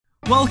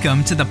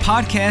Welcome to the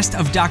podcast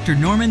of Dr.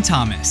 Norman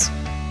Thomas.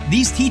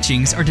 These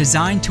teachings are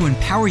designed to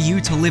empower you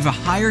to live a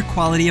higher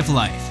quality of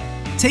life.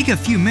 Take a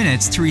few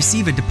minutes to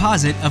receive a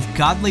deposit of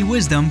godly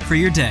wisdom for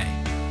your day.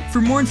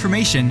 For more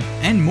information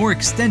and more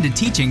extended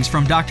teachings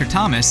from Dr.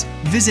 Thomas,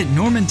 visit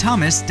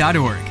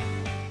normanthomas.org.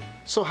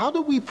 So how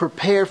do we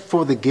prepare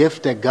for the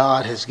gift that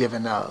God has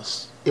given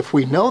us? If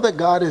we know that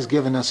God has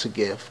given us a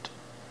gift,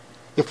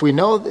 if we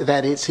know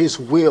that it's His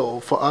will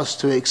for us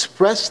to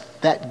express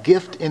that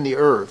gift in the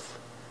earth,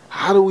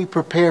 how do we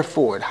prepare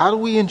for it? How do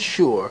we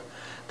ensure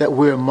that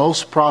we're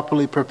most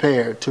properly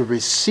prepared to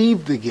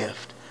receive the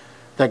gift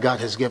that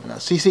God has given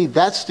us? You see,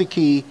 that's the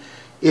key,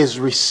 is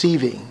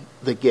receiving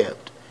the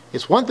gift.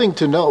 It's one thing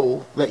to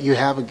know that you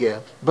have a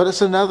gift, but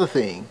it's another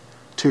thing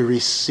to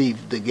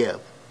receive the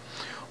gift.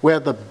 Where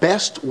the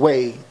best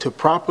way to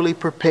properly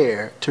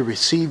prepare to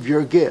receive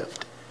your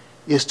gift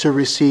is to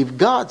receive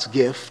God's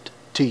gift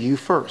to you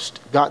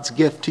first. God's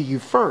gift to you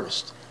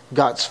first.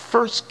 God's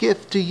first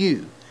gift to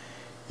you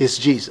is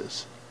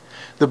Jesus.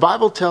 The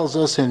Bible tells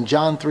us in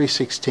John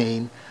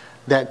 3:16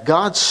 that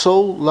God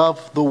so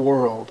loved the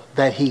world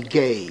that He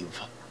gave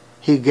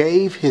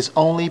His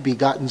only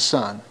begotten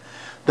Son,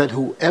 that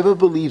whoever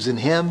believes in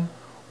Him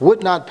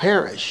would not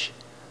perish,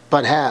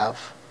 but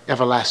have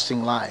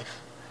everlasting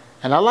life.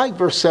 And I like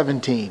verse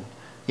 17.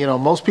 You know,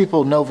 most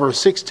people know verse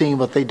 16,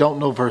 but they don't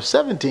know verse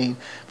 17.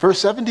 Verse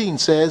 17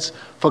 says,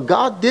 "For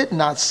God did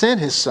not send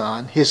His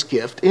Son, His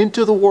gift,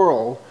 into the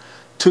world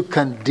to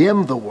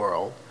condemn the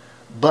world,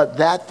 but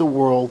that the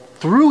world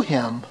through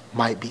Him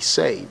might be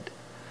saved."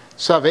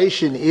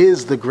 Salvation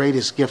is the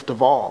greatest gift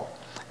of all.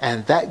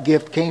 And that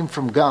gift came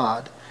from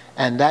God.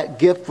 And that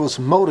gift was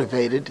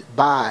motivated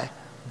by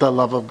the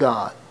love of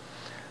God.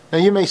 Now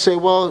you may say,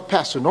 well,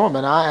 Pastor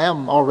Norman, I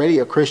am already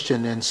a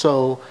Christian, and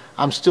so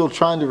I'm still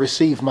trying to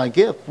receive my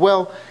gift.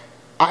 Well,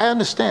 I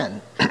understand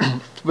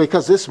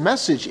because this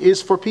message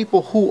is for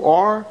people who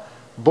are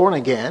born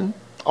again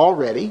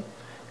already,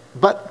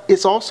 but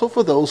it's also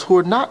for those who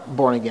are not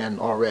born again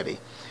already.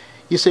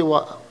 You say,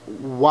 well,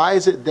 why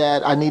is it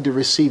that I need to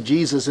receive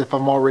Jesus if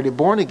I'm already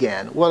born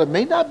again? Well, it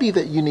may not be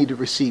that you need to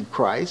receive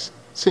Christ,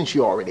 since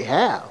you already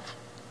have,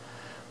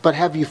 but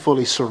have you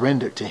fully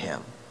surrendered to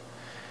Him?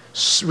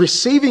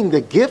 Receiving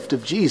the gift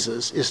of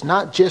Jesus is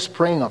not just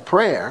praying a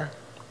prayer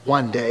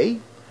one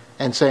day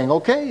and saying,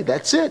 okay,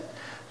 that's it.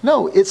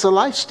 No, it's a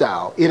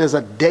lifestyle. It is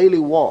a daily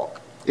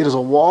walk. It is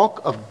a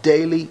walk of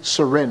daily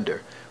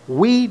surrender.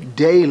 We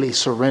daily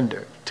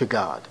surrender to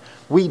God.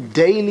 We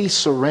daily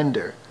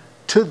surrender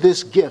to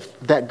this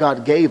gift that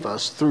God gave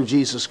us through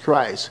Jesus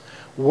Christ.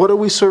 What are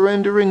we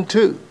surrendering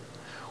to?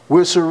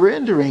 We're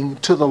surrendering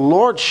to the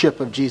lordship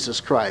of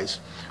Jesus Christ.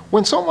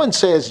 When someone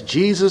says,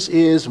 Jesus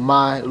is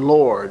my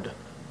Lord,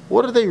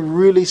 what are they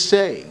really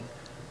saying?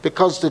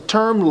 Because the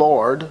term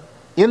Lord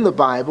in the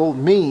Bible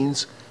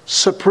means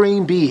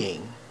supreme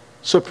being,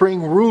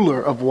 supreme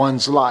ruler of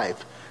one's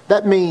life.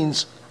 That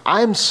means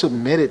I'm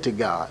submitted to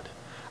God.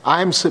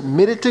 I'm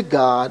submitted to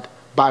God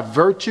by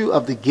virtue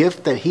of the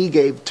gift that He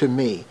gave to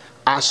me.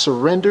 I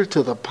surrender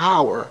to the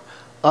power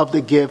of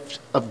the gift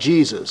of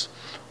Jesus.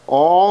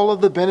 All of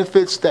the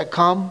benefits that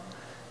come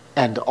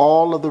and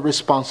all of the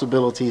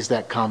responsibilities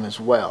that come as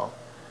well.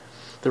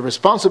 The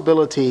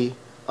responsibility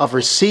of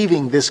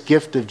receiving this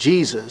gift of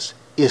Jesus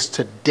is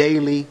to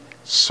daily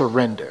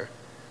surrender.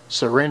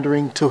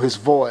 Surrendering to His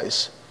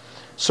voice.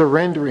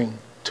 Surrendering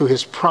to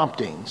His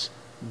promptings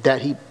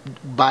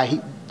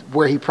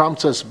where He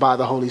prompts us by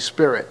the Holy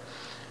Spirit.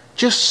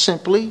 Just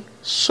simply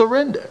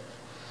surrender.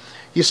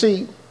 You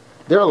see,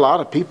 there are a lot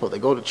of people that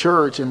go to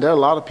church, and there are a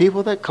lot of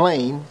people that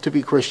claim to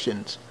be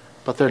Christians,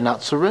 but they're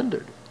not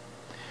surrendered.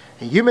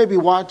 And you may be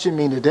watching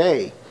me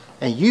today,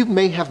 and you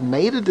may have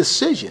made a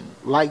decision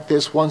like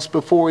this once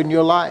before in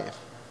your life.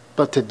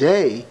 But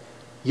today,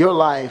 your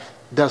life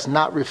does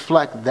not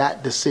reflect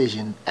that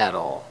decision at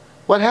all.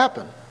 What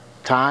happened?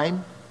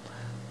 Time,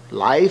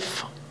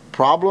 life,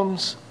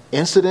 problems,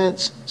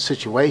 incidents,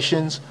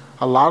 situations,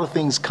 a lot of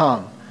things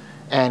come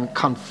and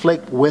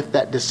conflict with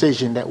that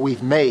decision that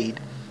we've made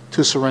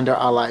to surrender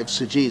our lives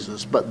to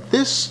Jesus. But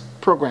this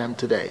program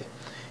today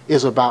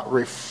is about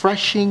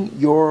refreshing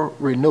your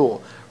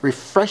renewal,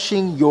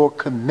 refreshing your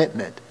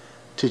commitment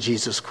to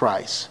Jesus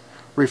Christ,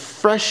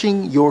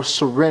 refreshing your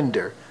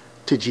surrender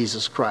to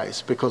Jesus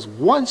Christ. Because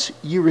once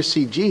you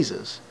receive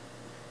Jesus,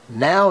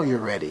 now you're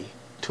ready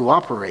to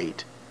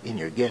operate in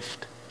your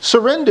gift.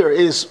 Surrender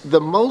is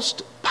the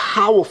most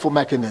powerful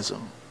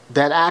mechanism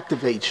that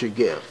activates your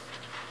gift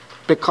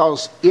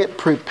because it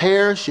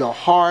prepares your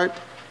heart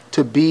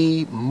to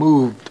be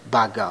moved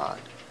by God.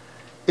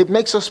 It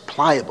makes us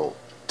pliable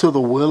to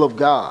the will of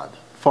God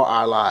for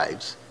our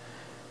lives.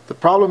 The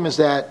problem is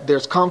that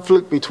there's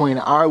conflict between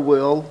our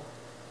will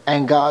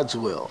and God's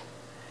will.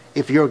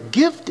 If your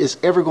gift is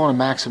ever going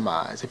to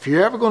maximize, if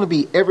you're ever going to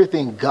be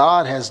everything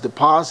God has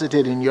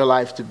deposited in your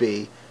life to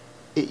be,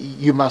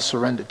 you must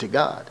surrender to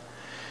God.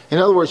 In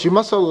other words, you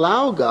must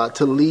allow God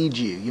to lead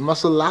you. You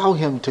must allow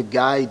Him to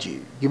guide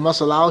you. You must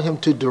allow Him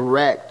to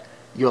direct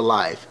your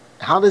life.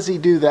 How does He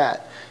do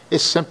that?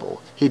 It's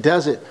simple. He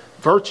does it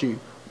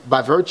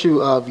by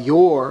virtue of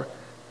your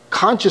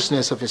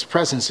consciousness of his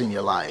presence in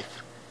your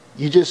life.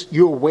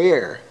 You're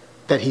aware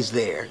that he's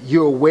there.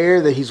 You're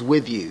aware that he's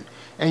with you.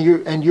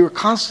 And you're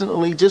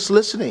constantly just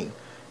listening.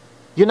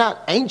 You're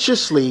not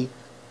anxiously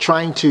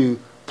trying to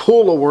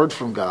pull a word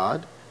from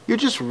God. You're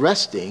just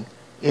resting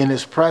in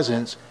his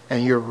presence,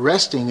 and you're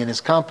resting in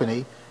his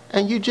company,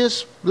 and you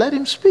just let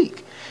him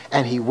speak.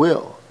 And he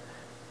will.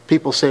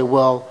 People say,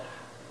 well,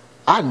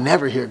 I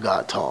never hear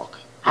God talk.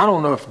 I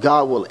don't know if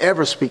God will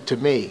ever speak to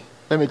me.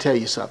 Let me tell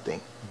you something.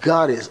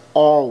 God is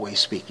always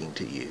speaking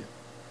to you.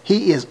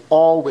 He is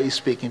always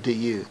speaking to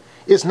you.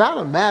 It's not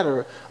a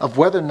matter of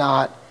whether or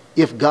not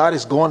if God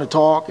is going to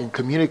talk and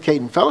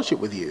communicate and fellowship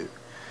with you.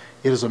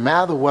 It is a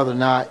matter of whether or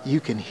not you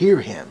can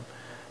hear him,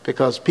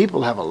 because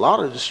people have a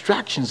lot of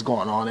distractions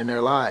going on in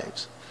their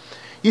lives.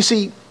 You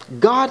see,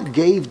 God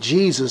gave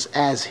Jesus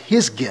as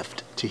his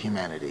gift to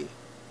humanity.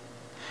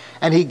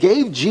 And he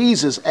gave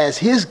Jesus as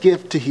his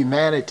gift to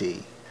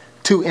humanity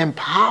to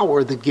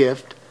empower the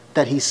gift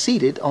that he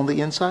seated on the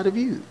inside of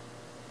you.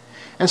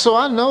 And so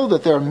I know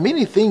that there are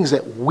many things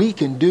that we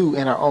can do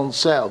in our own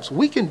selves.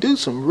 We can do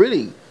some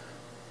really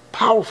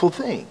powerful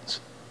things.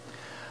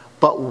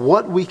 But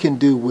what we can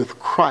do with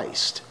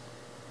Christ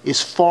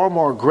is far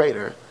more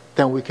greater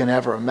than we can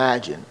ever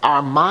imagine.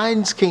 Our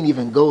minds can't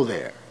even go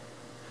there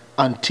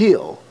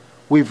until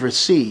we've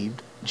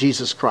received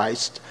Jesus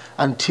Christ,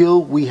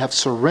 until we have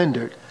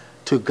surrendered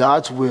to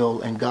God's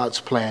will and God's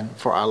plan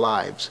for our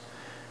lives.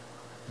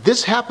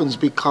 This happens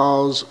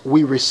because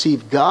we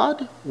receive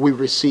God, we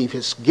receive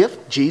his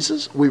gift,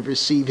 Jesus, we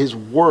receive his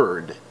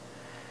word.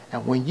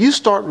 And when you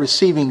start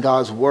receiving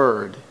God's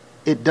word,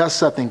 it does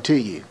something to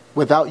you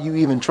without you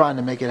even trying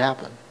to make it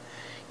happen.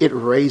 It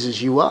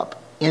raises you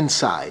up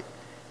inside.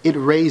 It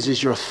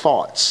raises your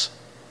thoughts.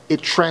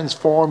 It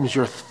transforms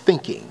your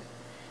thinking.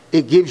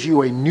 It gives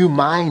you a new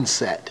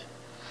mindset.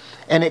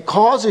 And it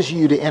causes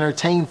you to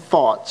entertain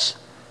thoughts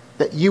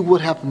that you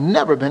would have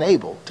never been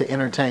able to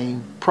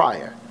entertain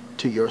prior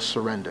to your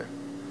surrender.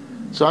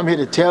 So I'm here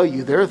to tell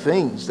you there are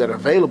things that are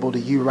available to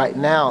you right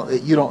now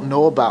that you don't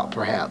know about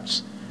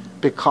perhaps,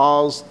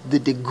 because the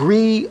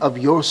degree of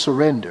your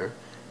surrender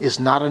is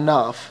not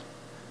enough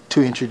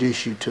to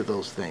introduce you to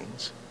those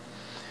things.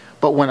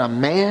 But when a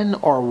man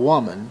or a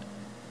woman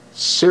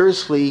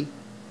seriously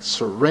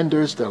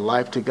surrenders their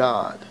life to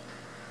God,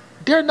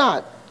 they're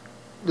not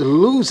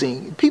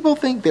losing. People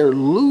think they're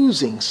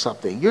losing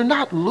something. You're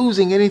not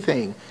losing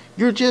anything.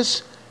 You're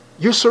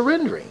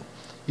surrendering.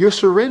 You're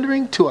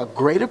surrendering to a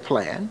greater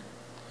plan.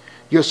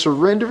 You're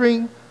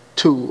surrendering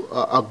to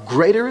a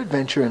greater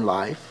adventure in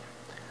life.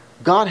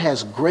 God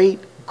has great,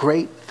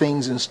 great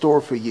things in store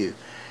for you.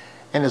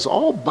 And it's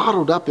all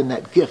bottled up in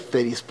that gift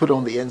that he's put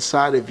on the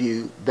inside of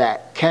you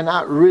that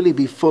cannot really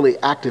be fully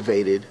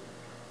activated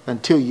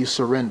until you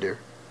surrender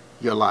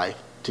your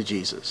life to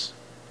Jesus.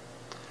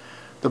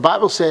 The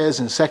Bible says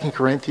in 2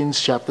 Corinthians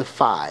chapter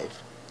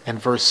 5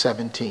 and verse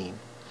 17,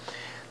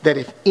 that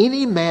if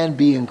any man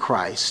be in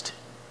Christ,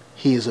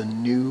 he is a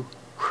new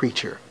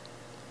creature.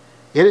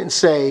 It didn't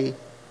say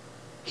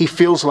he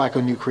feels like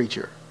a new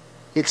creature.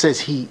 It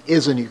says he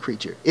is a new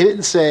creature. It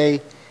didn't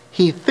say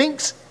he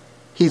thinks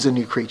he's a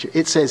new creature.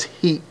 It says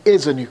he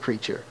is a new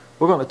creature.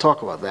 We're going to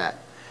talk about that,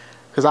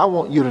 because I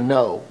want you to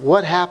know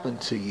what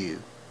happened to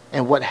you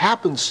and what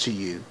happens to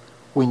you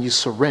when you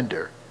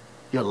surrender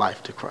your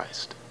life to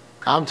Christ.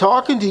 I'm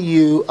talking to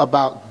you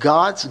about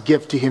God's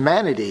gift to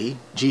humanity,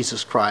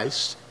 Jesus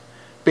Christ,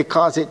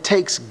 because it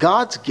takes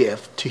God's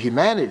gift to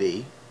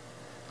humanity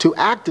to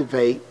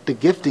activate the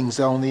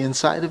giftings on the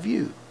inside of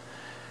you.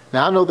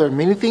 Now, I know there are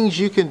many things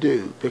you can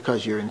do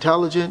because you're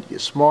intelligent, you're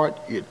smart,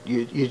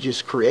 you're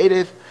just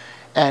creative,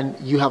 and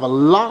you have a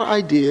lot of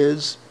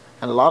ideas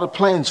and a lot of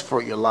plans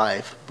for your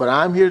life. But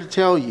I'm here to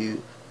tell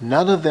you,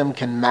 none of them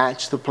can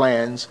match the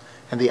plans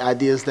and the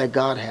ideas that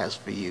God has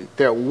for you.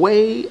 They're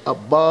way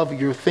above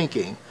your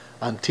thinking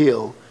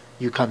until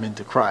you come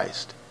into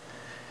Christ.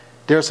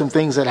 There are some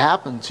things that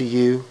happen to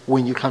you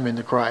when you come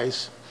into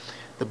Christ.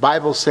 The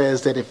Bible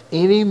says that if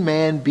any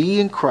man be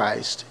in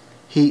Christ,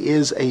 he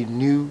is a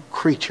new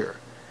creature.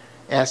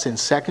 As in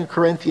 2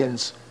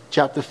 Corinthians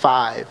chapter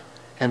 5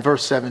 and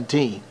verse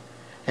 17.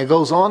 It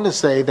goes on to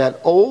say that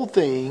old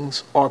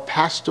things are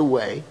passed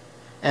away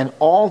and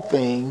all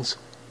things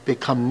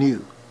become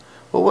new.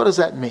 Well, what does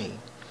that mean?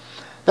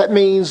 That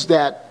means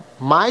that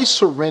my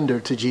surrender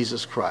to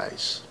Jesus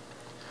Christ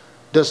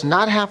does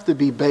not have to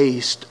be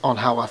based on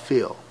how I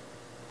feel.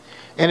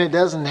 And it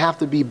doesn't have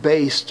to be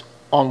based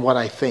on what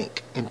I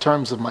think in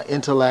terms of my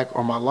intellect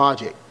or my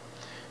logic.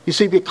 You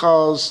see,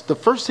 because the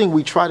first thing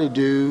we try to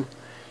do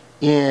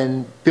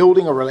in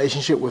building a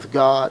relationship with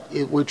God,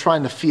 we're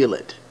trying to feel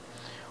it,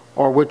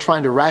 or we're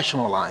trying to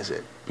rationalize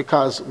it,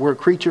 because we're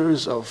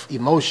creatures of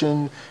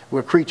emotion,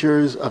 we're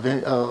creatures of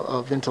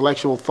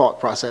intellectual thought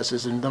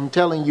processes. And I'm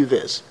telling you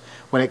this,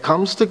 when it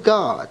comes to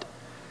God,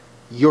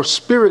 your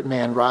spirit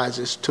man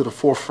rises to the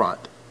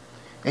forefront.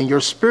 And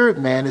your spirit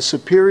man is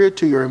superior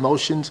to your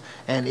emotions,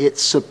 and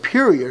it's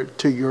superior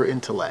to your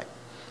intellect.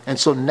 And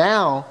so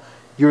now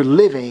you're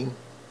living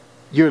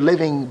You're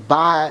living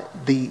by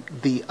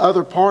the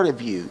other part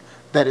of you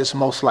that is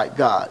most like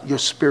God, your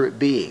spirit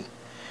being.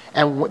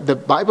 And the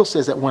Bible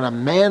says that when a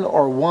man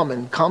or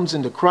woman comes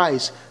into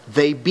Christ,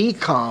 they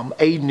become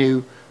a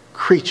new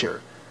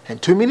creature.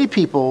 And too many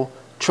people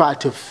try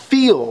to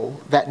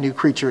feel that new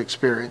creature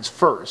experience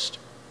first,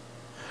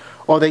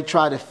 or they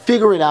try to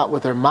figure it out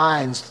with their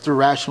minds through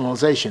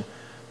rationalization.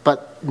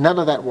 But none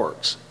of that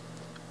works.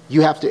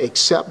 You have to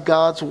accept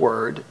God's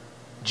word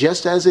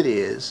just as it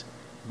is.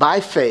 By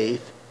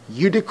faith,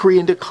 you decree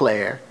and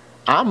declare,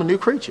 I'm a new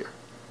creature.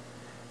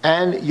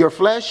 And your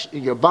flesh,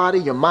 your body,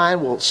 your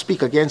mind will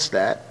speak against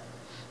that.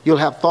 You'll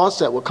have thoughts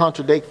that will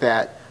contradict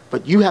that,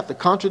 but you have to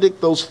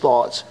contradict those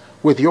thoughts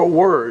with your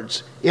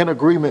words in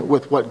agreement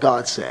with what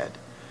God said.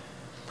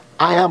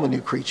 I am a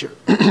new creature.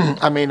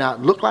 I may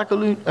not look like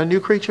a new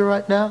creature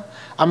right now.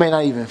 I may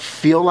not even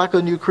feel like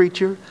a new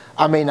creature.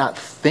 I may not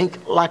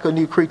think like a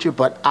new creature,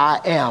 but I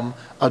am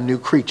a new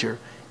creature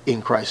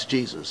in Christ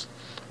Jesus.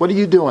 What are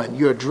you doing?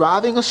 You're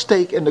driving a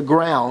stake in the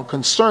ground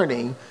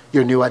concerning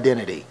your new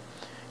identity.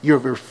 You're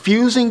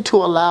refusing to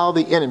allow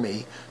the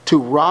enemy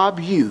to rob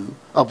you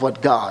of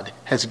what God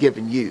has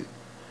given you.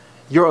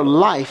 Your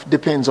life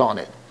depends on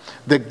it.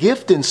 The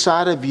gift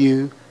inside of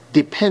you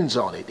depends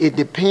on it. It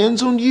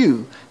depends on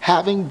you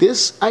having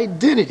this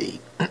identity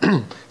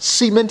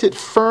cemented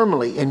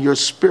firmly in your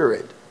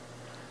spirit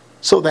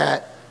so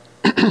that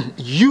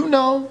you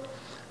know,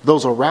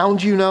 those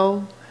around you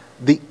know,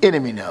 the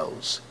enemy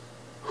knows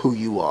who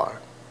you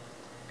are.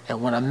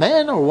 And when a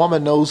man or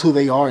woman knows who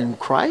they are in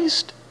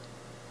Christ,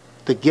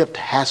 the gift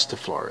has to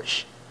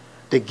flourish.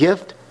 The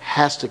gift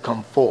has to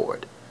come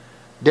forward.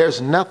 There's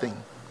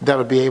nothing that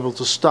will be able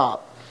to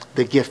stop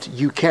the gift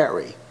you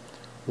carry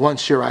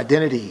once your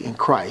identity in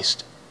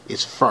Christ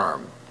is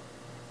firm.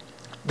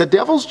 The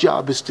devil's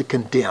job is to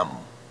condemn.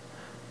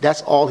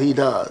 That's all he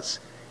does,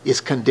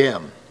 is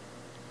condemn.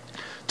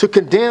 To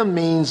condemn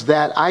means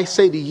that I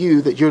say to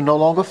you that you're no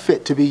longer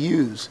fit to be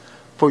used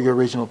for your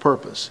original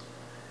purpose.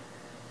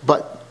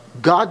 But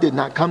God did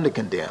not come to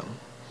condemn.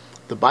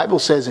 The Bible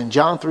says in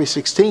John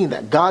 3:16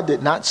 that God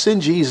did not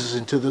send Jesus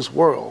into this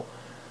world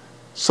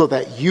so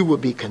that you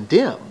would be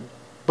condemned,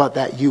 but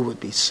that you would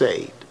be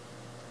saved.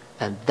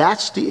 And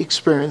that's the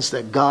experience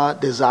that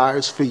God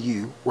desires for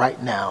you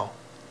right now,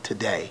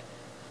 today.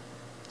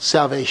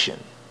 Salvation.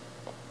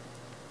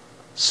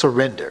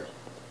 Surrender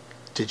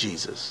to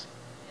Jesus.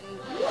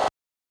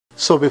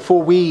 So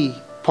before we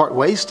part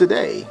ways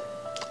today,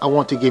 I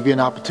want to give you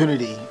an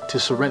opportunity to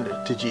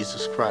surrender to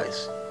Jesus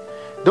Christ.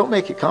 Don't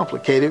make it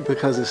complicated,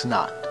 because it's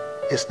not.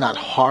 It's not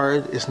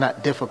hard. It's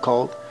not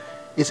difficult.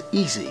 It's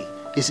easy.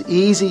 It's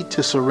easy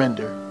to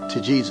surrender to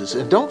Jesus.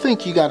 And don't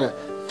think you got to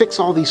fix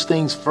all these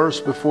things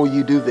first before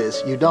you do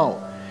this. You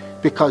don't.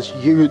 Because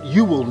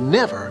you will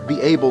never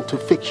be able to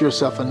fix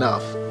yourself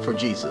enough for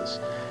Jesus.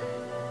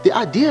 The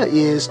idea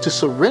is to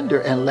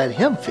surrender and let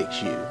him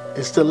fix you.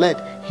 It's to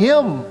let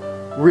him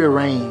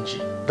rearrange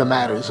the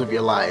matters of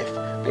your life.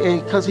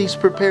 Because he's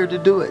prepared to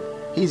do it.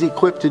 He's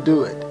equipped to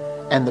do it.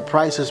 And the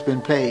price has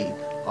been paid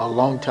a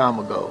long time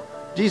ago.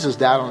 Jesus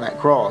died on that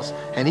cross,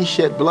 and he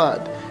shed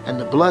blood. And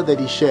the blood that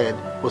he shed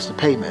was the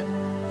payment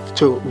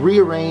to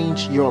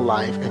rearrange your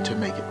life and to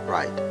make it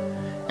right.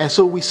 And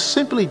so we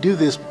simply do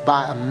this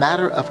by a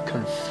matter of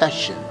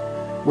confession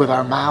with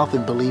our mouth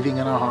and believing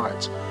in our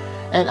hearts.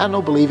 And I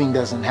know believing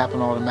doesn't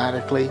happen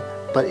automatically,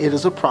 but it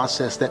is a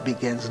process that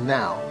begins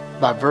now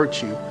by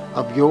virtue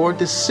of your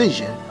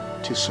decision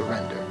to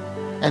surrender.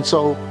 And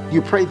so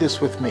you pray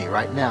this with me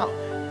right now.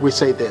 We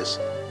say this: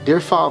 Dear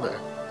Father,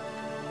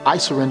 I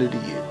surrender to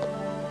you.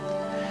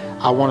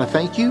 I want to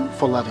thank you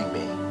for loving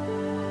me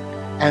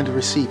and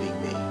receiving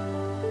me.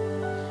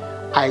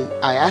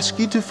 I ask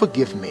you to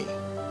forgive me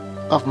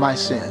of my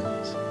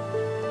sins.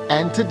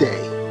 And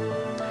today,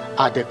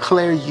 I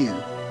declare you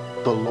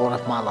the Lord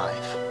of my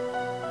life.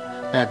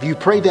 Now, if you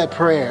prayed that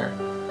prayer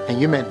and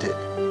you meant it,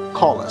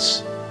 call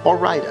us or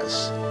write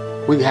us.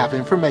 We have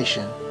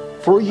information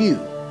for you,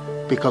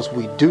 because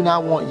we do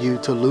not want you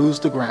to lose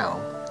the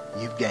ground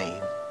you've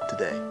gained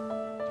today.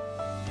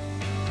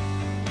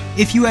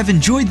 If you have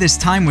enjoyed this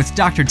time with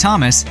Dr.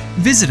 Thomas,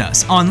 visit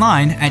us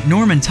online at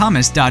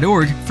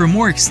normanthomas.org for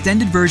more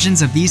extended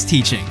versions of these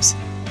teachings.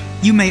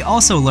 You may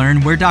also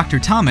learn where Dr.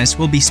 Thomas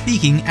will be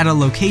speaking at a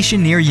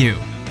location near you.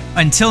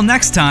 Until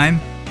next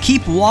time,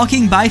 keep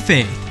walking by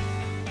faith.